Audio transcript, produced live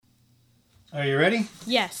Are you ready?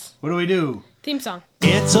 Yes. What do we do? Theme song.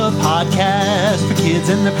 It's a podcast for kids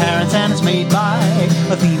and their parents, and it's made by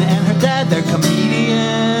Athena and her dad. They're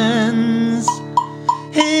comedians.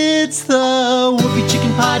 It's the Whoopie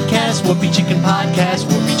Chicken Podcast, Whoopie Chicken Podcast,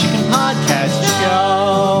 Whoopie Chicken Podcast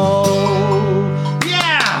Show.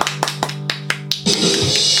 Yeah!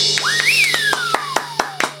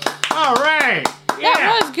 All right. Yeah.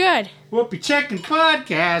 That was good. Whoopie Chicken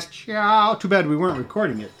Podcast Show. Too bad we weren't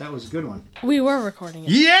recording it. That was a good one. We were recording it.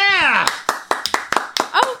 Yeah!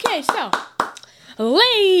 Okay, so,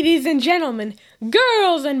 ladies and gentlemen,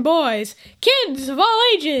 girls and boys, kids of all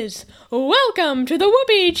ages, welcome to the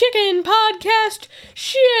Whoopie Chicken Podcast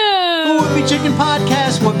Show. Whoopie Chicken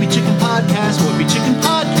Podcast, Whoopie Chicken Podcast, Whoopie Chicken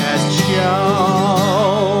Podcast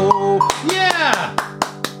Show. Yeah!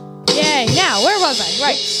 Yay, now, where was I?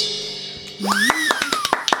 Right.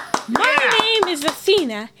 My name is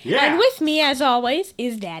Athena, and with me, as always,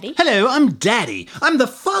 is Daddy. Hello, I'm Daddy. I'm the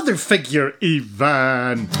father figure,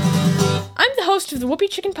 Ivan. I'm the host of the Whoopie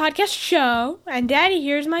Chicken Podcast Show, and Daddy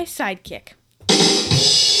here is my sidekick.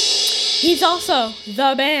 He's also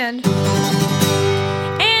the band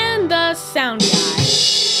and the sound guy.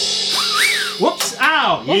 Whoops,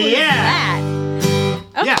 ow, What was that?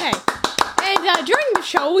 Okay. Yeah. And during the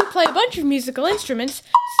show, we play a bunch of musical instruments.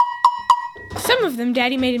 Some of them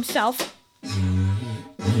Daddy made himself.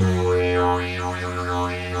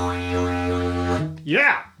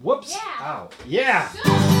 Yeah. Whoops. Yeah. Ow. Yeah.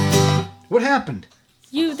 What happened?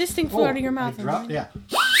 This thing flew out of your mouth. Yeah.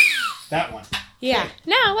 That one. Yeah.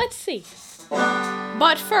 Now, let's see.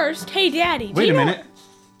 But first, hey Daddy. Wait a minute.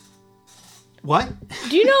 What?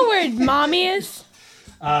 Do you know where Mommy is?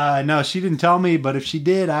 No, she didn't tell me, but if she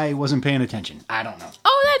did, I wasn't paying attention. I don't know.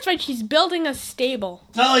 Oh, that's right. She's building a stable.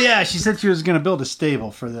 Oh, yeah, she said she was going to build a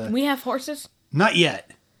stable for the... We have horses? Not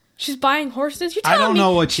yet. She's buying horses? You're I telling don't me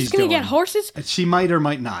know what she's gonna doing. Get horses? She might or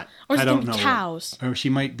might not. Or is I it don't gonna know. be cows? Or she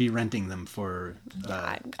might be renting them for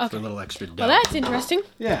a little extra dough. Well, that's interesting.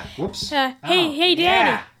 Yeah, whoops. Hey, Daddy.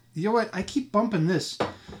 Yeah. You know what? I keep bumping this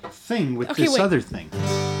thing with this wait. other thing.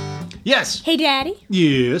 Yes. Hey, Daddy.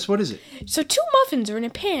 Yes, what is it? So 2 muffins are in a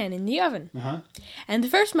pan in the oven. Uh-huh. And the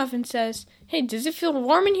first muffin says, hey, does it feel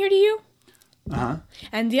warm in here to you? Uh-huh.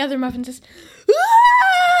 And the other muffin says, ah!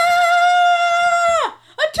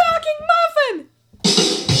 A talking muffin!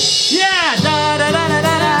 Yeah! Da da da da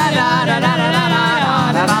da da da da da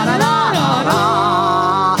da da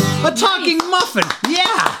da. A talking muffin!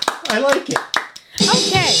 Yeah! I like it.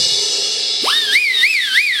 Okay.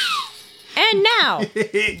 And now,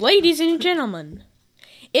 ladies and gentlemen,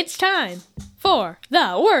 it's time for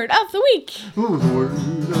the Word of the Week. Oh, the word of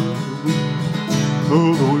the week.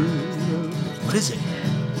 Oh, the word of the week. What is it?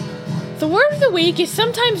 The Word of the Week is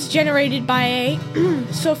sometimes generated by a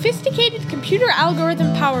sophisticated computer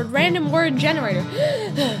algorithm-powered random word generator.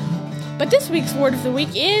 But this week's Word of the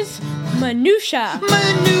Week is Minutiae.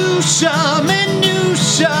 Minutiae,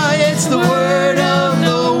 Minutiae, it's the word of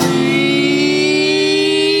the week.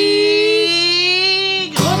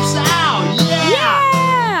 Whoops, ow,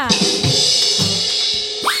 yeah!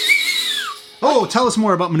 Oh, tell us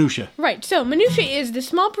more about Minutiae. Right, so Minutiae is the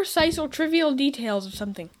small, precise, or trivial details of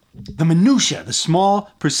something. The minutiae, the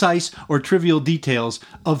small, precise, or trivial details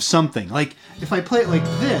of something. Like, if I play it like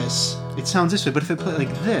this, it sounds this way, but if I play it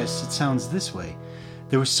like this, it sounds this way.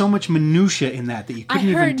 There was so much minutiae in that you couldn't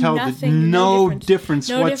even tell no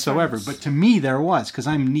difference whatsoever. But to me, there was, because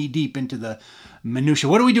I'm knee-deep into the minutiae.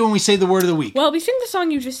 What do we do when we say the word of the week? Well, we sing the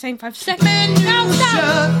song you just sang 5 seconds.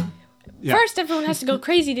 Minutiae! Yeah. First, everyone has to go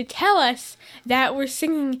crazy to tell us that we're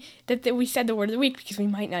singing, that we said the word of the week, because we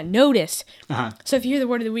might not notice. Uh-huh. So if you hear the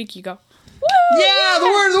word of the week, you go, woo! Yeah, the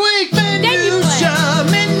word of the week! Minutiae,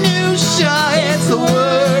 Minutiae, it's the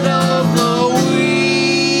word of the week!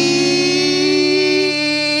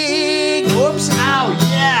 Whoops, ow,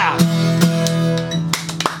 yeah!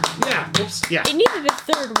 Yeah, whoops, yeah. It needed a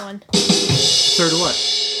third one. Third what?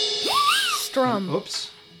 Strum.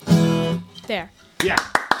 Oops. There. Yeah.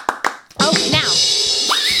 Okay, now.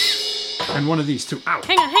 And one of these too. Ow.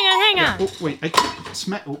 Hang on. Oh, wait, I can't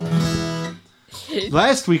smack. Oh.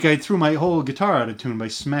 Last week I threw my whole guitar out of tune by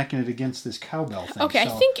smacking it against this cowbell thing. Okay,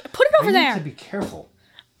 so I think, put it over there. I need to be careful.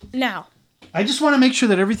 Now. I just want to make sure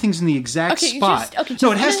that everything's in the exact spot.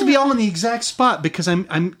 No, it has to be all in the exact spot because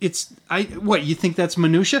what, you think that's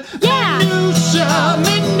minutia? Yeah. Minutia,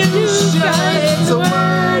 it's the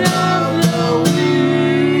word of the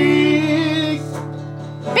week.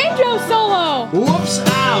 Banjo solo. Whoops,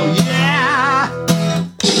 ow, yeah.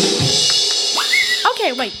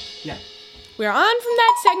 Okay, wait. Yeah. We're on from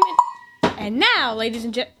that segment. And now, ladies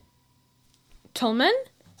and gentlemen,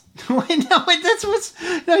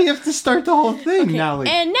 Now you have to start the whole thing. Okay. Now,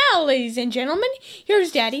 And now, ladies and gentlemen,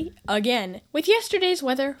 here's Daddy again with yesterday's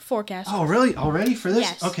weather forecast. Oh, really? Already for this?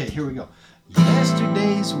 Yes. Okay, here we go.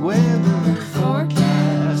 Yesterday's weather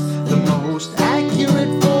forecast, the most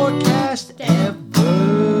accurate forecast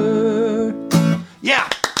ever. Yeah!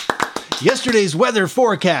 Yesterday's weather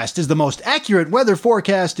forecast is the most accurate weather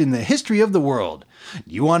forecast in the history of the world.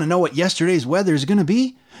 You want to know what yesterday's weather is going to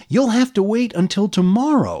be? You'll have to wait until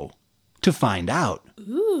tomorrow to find out.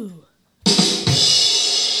 Ooh.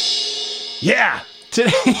 Yeah!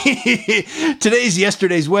 Today's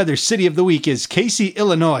yesterday's weather city of the week is Casey,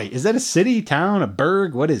 Illinois. Is that a city, town, a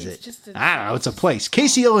burg? What is it? I don't know. It's a place.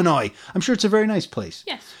 Casey, Illinois. I'm sure it's a very nice place.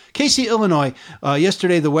 Yes. Casey, Illinois.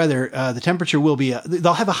 Yesterday, the weather, the temperature will be,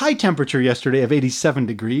 they'll have a high temperature yesterday of 87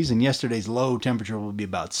 degrees, and yesterday's low temperature will be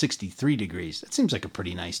about 63 degrees. That seems like a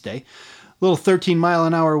pretty nice day. Little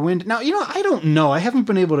 13-mile-an-hour wind. Now, I don't know. I haven't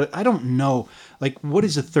been able to, I don't know. Like, what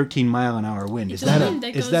is a 13-mile-an-hour wind? It's Is that wind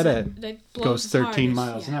that goes 13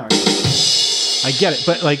 miles an hour? Yeah. I get it,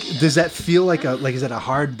 but like, does that feel like is that a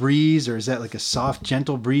hard breeze, or is that like a soft,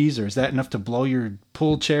 gentle breeze, or is that enough to blow your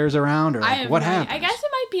pool chairs around, or like, what happens? I guess it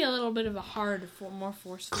might be a little bit of a hard, more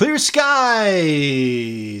forceful. Clear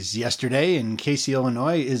skies yesterday in Casey,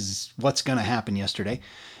 Illinois is what's going to happen yesterday.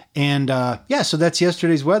 And so that's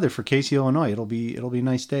yesterday's weather for Casey, Illinois. It'll be a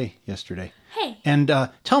nice day yesterday. Hey. And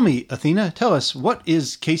tell me, Athena, tell us, what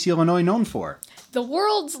is Casey, Illinois known for? The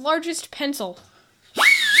world's largest pencil.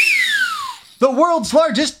 The world's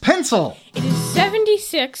largest pencil! It is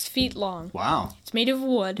 76 feet long. Wow. It's made of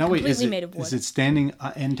wood. Now, wait, completely made of wood. Is it standing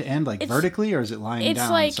end to end, like vertically, or is it lying down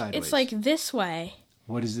sideways? It's like this way.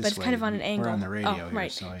 What is this? But it's kind of on an angle. We're on the radio oh, here,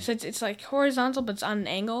 right. so it's like horizontal, but it's on an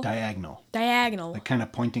angle. Diagonal. Diagonal. Like kind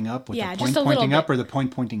of pointing up with the point just a pointing little up, or the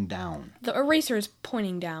point pointing down? The eraser is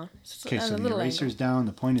pointing down. Okay, so the eraser's down,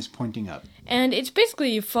 the point is pointing up. And it's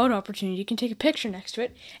basically a photo opportunity. You can take a picture next to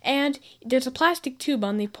it, and there's a plastic tube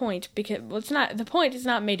on the point because the point is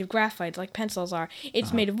not made of graphite like pencils are.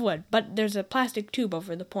 It's made of wood, but there's a plastic tube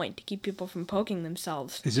over the point to keep people from poking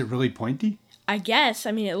themselves. Is it really pointy? I guess.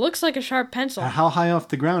 I mean, it looks like a sharp pencil. How high off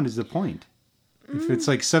the ground is the point? If it's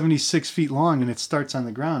like 76 feet long and it starts on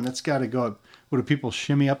the ground, that's got to go up. What, do people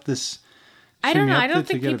shimmy up this? I don't know. I don't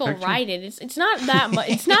think people ride it. It's not that much.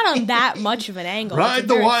 It's not on that much of an angle. Ride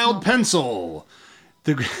the wild pencil.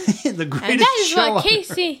 The greatest and that is show what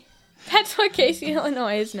Casey. That's what Casey,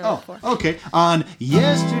 Illinois is known for. Okay. On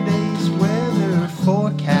yesterday's weather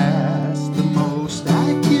forecast, the most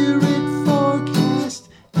accurate forecast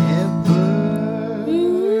ever.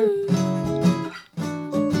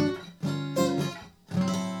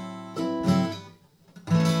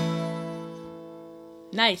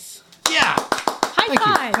 Nice. Yeah. High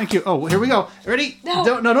five. Thank you. Oh, here we go. Ready?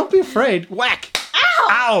 No. Don't be afraid. Whack. Ow.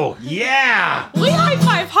 Ow. Yeah. We high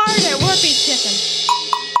five hard at Whoopie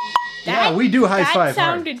Chicken. We do high five hard. That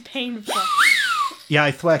sounded painful. Yeah,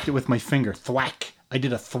 I thwacked it with my finger. Thwack. I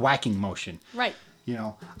did a thwacking motion. Right.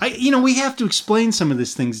 We have to explain some of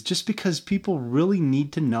these things just because people really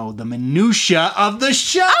need to know the minutia of the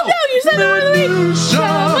show. Oh no, you said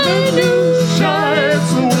minutia,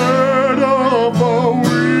 it's the word of the week.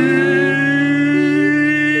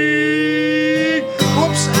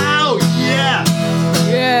 Oops, ow, yeah.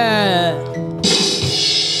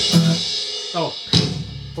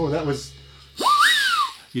 Oh, that was.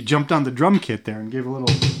 You jumped on the drum kit there and gave a little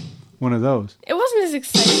one of those. It wasn't as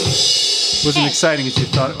exciting. Wasn't exciting as you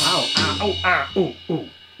thought. Ow.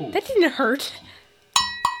 That didn't hurt.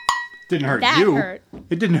 Didn't hurt That you. hurt.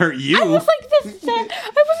 It didn't hurt you. I was like this.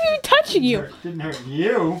 I wasn't even touching you. Didn't hurt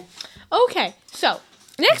you. Okay, so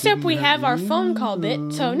next up we have our phone call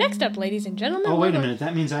bit. So next up, ladies and gentlemen. Oh, wait a minute.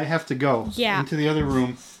 That means I have to go into the other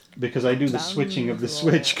room because I do the switching of the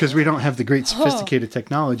switch because we don't have the great sophisticated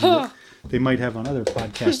technology that they might have on other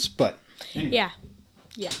podcasts. But anyway.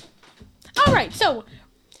 Yeah. All right, so.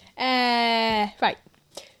 Right.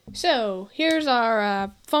 So, here's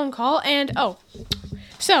our phone call, and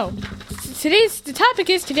so the topic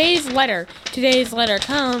is today's letter. Today's letter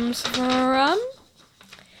comes from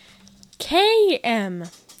KM.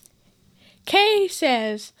 K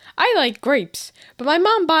says, I like grapes, but my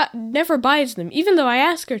mom never buys them, even though I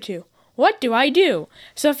ask her to. What do I do?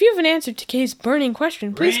 So if you have an answer to K's burning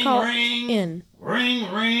question, please call in. Ring.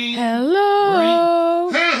 Hello.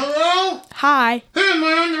 Ring. Hey, hello? Hi. Hey, am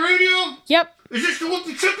I on the radio? Yep. Is this the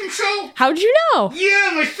Whoopie Chicken Show? How'd you know?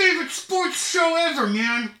 Yeah, my favorite sports show ever,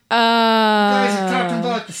 man. You guys are talking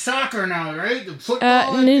about the soccer now, right? The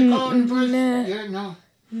football, yeah, no.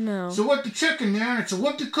 No. So Whoopie Chicken, man. It's a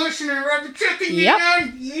whoopie cushion and a rubber chicken, Yep.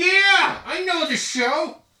 man. Yeah, I know the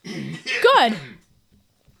show. Good.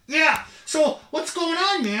 Yeah. So, what's going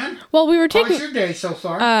on, man? Well, we were taking... How's your day so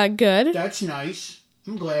far? Good. That's nice.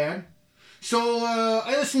 I'm glad. So,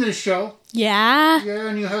 I listen to the show. Yeah. Yeah,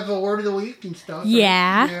 and you have a word of the week and stuff. Right?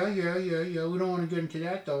 Yeah. Yeah. We don't want to get into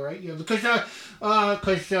that, though, right? Yeah, because,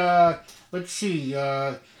 let's see,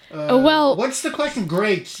 well... What's the question?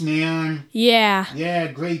 Grapes, man. Yeah.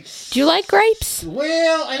 Yeah, grapes. Do you like grapes?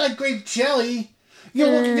 Well, I like grape jelly. You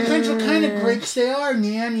know, it depends what kind of grapes they are,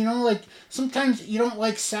 man. You know, like, sometimes you don't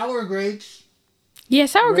like sour grapes. Yeah,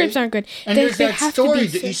 sour grapes aren't good. And there's that story,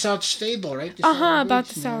 the Aesop's Fable, right? About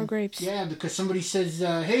the sour grapes. Yeah, because somebody says,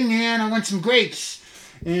 hey, man, I want some grapes.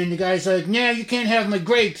 And the guy's like, nah, you can't have my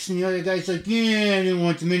grapes. And the other guy's like, yeah, I didn't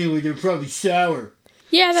want them anyway. They're probably sour.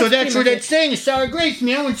 Yeah, so that's what that's saying, is sour grapes,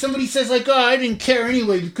 man. When somebody says, like, oh, I didn't care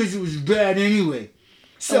anyway because it was bad anyway.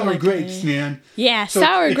 Sour grapes, man. Yeah, so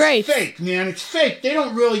sour grapes. It's fake, man. It's fake. They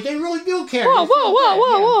really do care.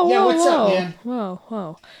 Whoa. Yeah, what's up, man?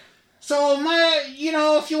 Whoa. So,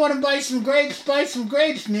 if you want to buy some grapes,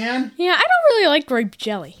 man. Yeah, I don't really like grape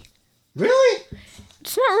jelly. Really?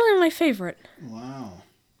 It's not really my favorite. Wow.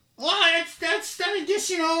 Well, that's I guess,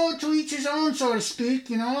 to each his own, so to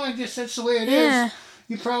speak. I guess that's the way it is.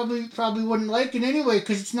 You probably wouldn't like it anyway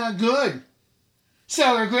because it's not good.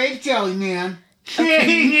 Sour grape jelly, man.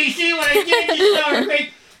 Okay. You see what I did? You sour grape.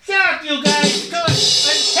 Stop, you guys.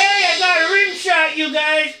 Hey, I got a rim shot, you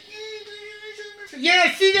guys.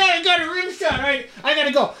 Yeah, see that? I got a rim shot. All right, I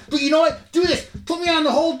gotta go. But you know what? Do this. Put me on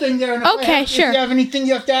the hold thing there. And okay, sure. If you have anything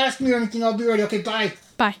you have to ask me or anything, I'll be ready. Okay, bye.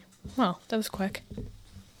 Bye. Well, that was quick.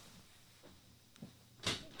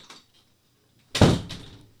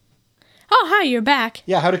 Oh, hi, you're back.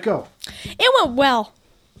 Yeah, how'd it go? It went well.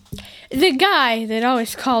 The guy that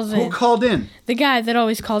always calls in. Who called in? The guy that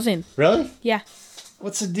always calls in. Really? Yeah.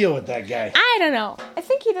 What's the deal with that guy? I don't know. I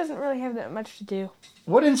think he doesn't really have that much to do.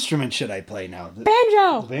 What instrument should I play now?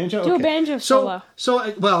 Banjo. Banjo? Do a banjo solo.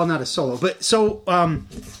 Well, not a solo, but so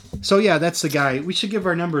yeah, that's the guy. We should give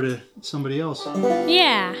our number to somebody else.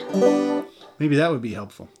 Yeah. Maybe that would be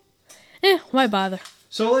helpful. Why bother?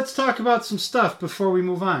 So let's talk about some stuff before we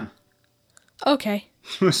move on. Okay.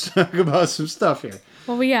 Let's talk about some stuff here.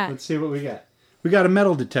 What we got? Let's see what we got. We got a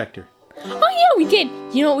metal detector. Oh, yeah, we did.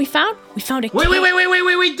 You know what we found? We found a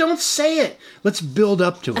Wait. Don't say it. Let's build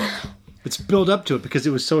up to it. Let's build up to it because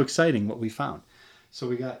it was so exciting what we found. So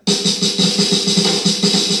we got...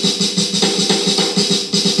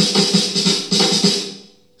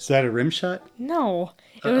 Is that a rim shot? No.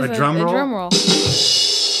 It was a drum roll? A drum roll.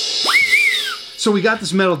 So we got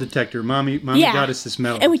this metal detector. Mommy got us this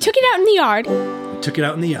metal detector. And we took it out in the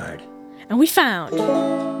yard. And we found...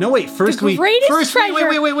 No, wait. First, wait. Wait. First,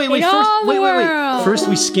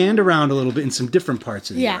 we scanned around a little bit in some different parts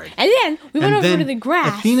of the yard. And then we went over to the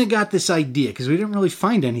grass. Athena got this idea because we didn't really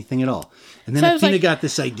find anything at all. And then Athena got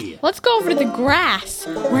this idea. Let's go over to the grass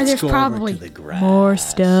where there's probably more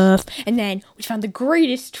stuff. And then we found the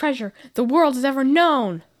greatest treasure the world has ever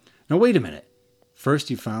known. Now, wait a minute. First,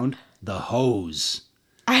 you found the hose.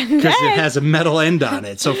 Because it has a metal end on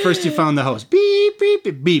it. So first you found the hose. Beep, beep,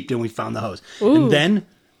 it beeped, and we found the hose. Ooh. And then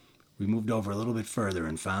we moved over a little bit further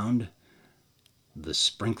and found the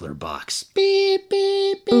sprinkler box. Beep,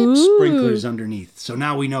 beep, beep. Ooh. Sprinklers underneath. So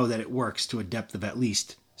now we know that it works to a depth of at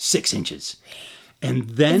least 6 inches. And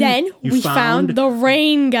then we found the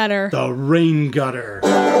rain gutter. The rain gutter.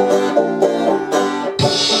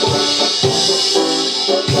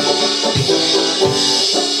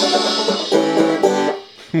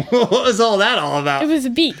 What was all that all about? It was a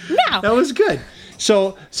beat. No. That was good.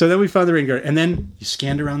 So then we found the rain gutter, and then you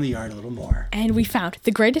scanned around the yard a little more. And we found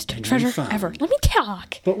the greatest treasure ever. Let me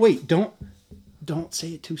talk. But wait, don't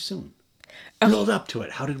say it too soon. Okay. Build up to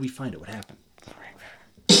it. How did we find it? What happened?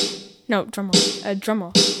 No, drum roll. Drum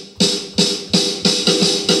roll.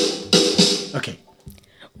 Okay.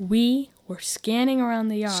 We were scanning around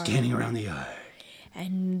the yard.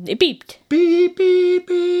 And it beeped. Beep, beep,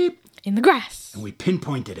 beep. In the grass. And we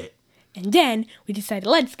pinpointed it. And then we decided,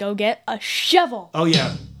 let's go get a shovel. Oh,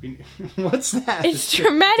 yeah. What's that? It's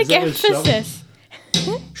dramatic emphasis.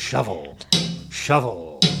 Shovel.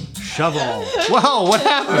 Wow, what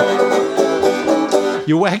happened?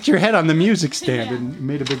 You whacked your head on the music stand and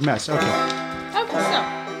made a big mess. Okay,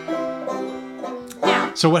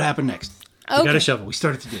 so what happened next? We got a shovel. We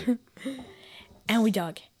started to dig. And we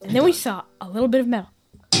dug. And then we saw a little bit of metal.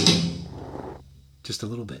 Just a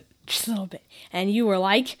little bit. And you were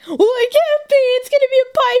like, oh, it can't be. It's going to be a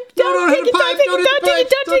pipe. Don't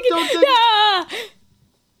take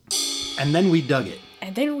it. And then we dug it.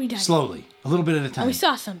 Slowly. A little bit at a time. And we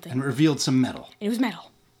saw something. And it revealed some metal. It was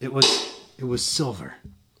metal. It was silver.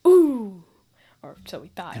 Ooh. Or so we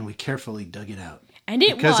thought. And we carefully dug it out. And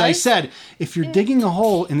it Because was... I said, if you're digging a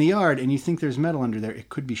hole in the yard and you think there's metal under there, it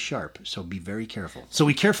could be sharp. So be very careful. So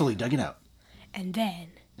we carefully dug it out. And then...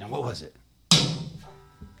 And what was it?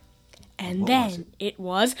 And then it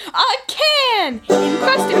was a can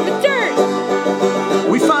encrusted with dirt.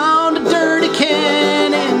 We found a dirty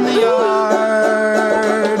can in the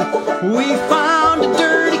yard. We found a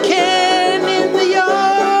dirty can in the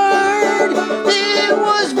yard. It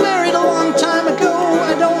was buried a long time ago.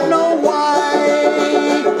 I don't know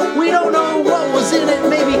why. We don't know what was in it.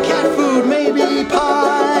 Maybe cat food, maybe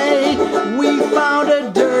pie. We found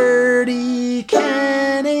a dirty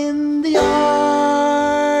can in the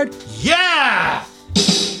yard. Yeah!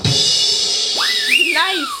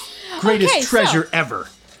 Nice. Greatest treasure ever.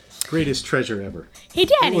 Greatest treasure ever. Hey,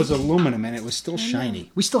 Daddy. It was aluminum and it was still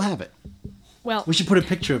shiny. We still have it. Well, We should put a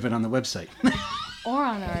picture of it on the website. or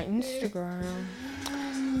on our Instagram.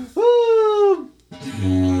 Woo!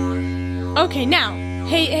 Okay, now,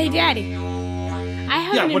 hey, Daddy. I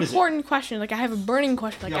have an what is it? important question. Like, I have a burning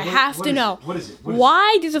question. Like, Yeah, I what- have what to is know. it? What is it? What is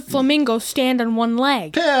Why does a flamingo stand on one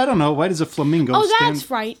leg? Yeah, I don't know. Why does a flamingo Oh, stand... that's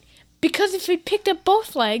right. Because if it picked up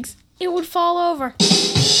both legs, it would fall over.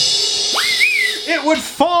 It would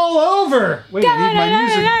fall over! Wait, I need my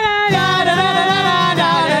music.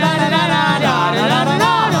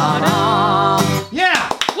 Yeah!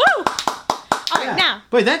 Woo! All right, now.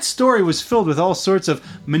 Boy, that story was filled with all sorts of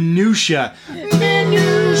minutia.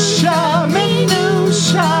 Minutia,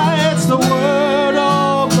 minutia, it's the word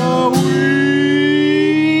of the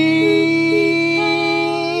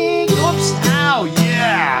week. Oops, ow,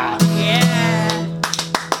 yeah. Yeah.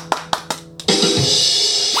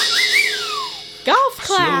 Golf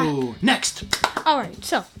clap. So, next. All right,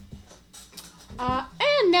 so.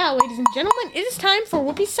 And now, ladies and gentlemen, it is time for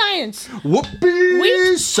Whoopie Science. Whoopie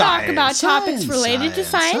We science, talk about topics science, related to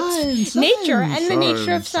science, nature, and the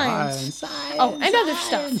nature of science. Oh, and other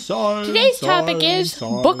stuff. Today's topic is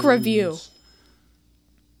book review.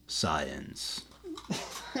 Science.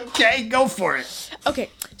 Okay, go for it. Okay,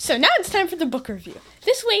 so now it's time for the book review.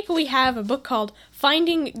 This week we have a book called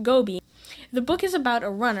Finding Gobi. The book is about a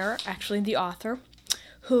runner, actually the author,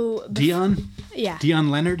 who... Dion? Yeah. Dion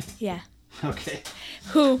Leonard? Yeah. Okay.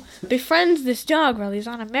 Who befriends this dog while he's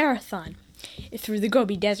on a marathon through the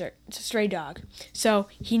Gobi Desert. It's a stray dog. So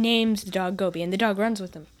he names the dog Gobi, and the dog runs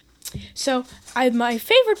with him. So my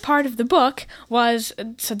favorite part of the book was,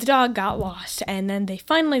 so the dog got lost, and then they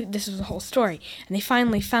finally, this was the whole story, and they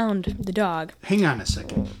finally found the dog. Hang on a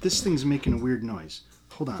second. This thing's making a weird noise.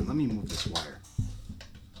 Hold on, let me move this wire.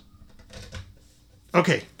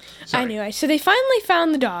 Okay. Sorry. Anyway, so they finally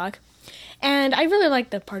found the dog, and I really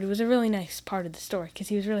liked that part. It was a really nice part of the story, because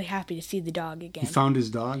he was really happy to see the dog again. He found his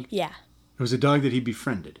dog? Yeah. It was a dog that he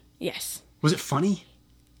befriended. Yes. Was it funny?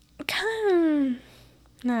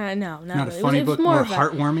 No, Not really. a funny book? More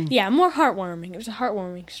heartwarming? Yeah, more heartwarming. It was a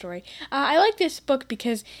heartwarming story. I like this book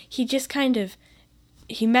because he just kind of...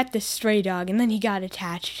 He met this stray dog, and then he got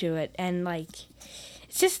attached to it, and, like...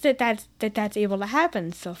 It's just that's able to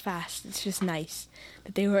happen so fast. It's just nice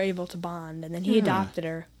that they were able to bond, and then he adopted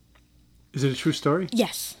her. Is it a true story?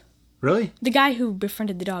 Yes. Really? The guy who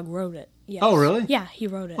befriended the dog wrote it. Yes. Oh, really? Yeah, he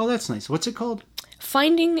wrote it. Oh, that's nice. What's it called?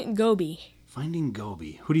 Finding Gobi. Finding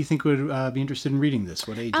Gobi. Who do you think would be interested in reading this?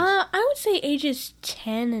 What ages? I would say ages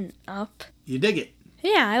 10 and up. You dig it?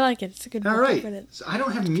 Yeah, I like it. It's a good book. All right. But So I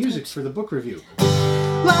don't have music for the book review.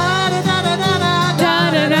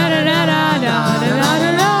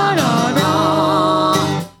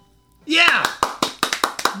 Yeah!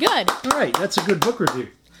 Good. All right, that's a good book review.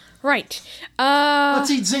 Right. Let's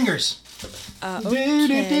eat zingers. Okay.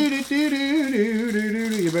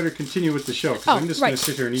 You better continue with the show, because I'm just going to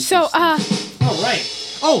sit here and eat So, these things. All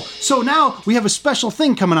right. Oh, so now we have a special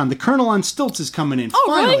thing coming on. The Colonel on Stilts is coming in. Oh,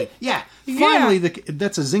 finally. really? Yeah. Yeah. Finally,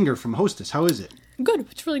 that's a zinger from Hostess. How is it? Good.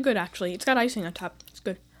 It's really good, actually. It's got icing on top. It's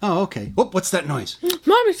good. Oh, okay. Whoop, what's that noise?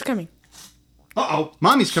 Mommy's coming. Uh-oh.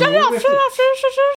 Mommy's coming. Shut it What do off. we have to- Shut it off.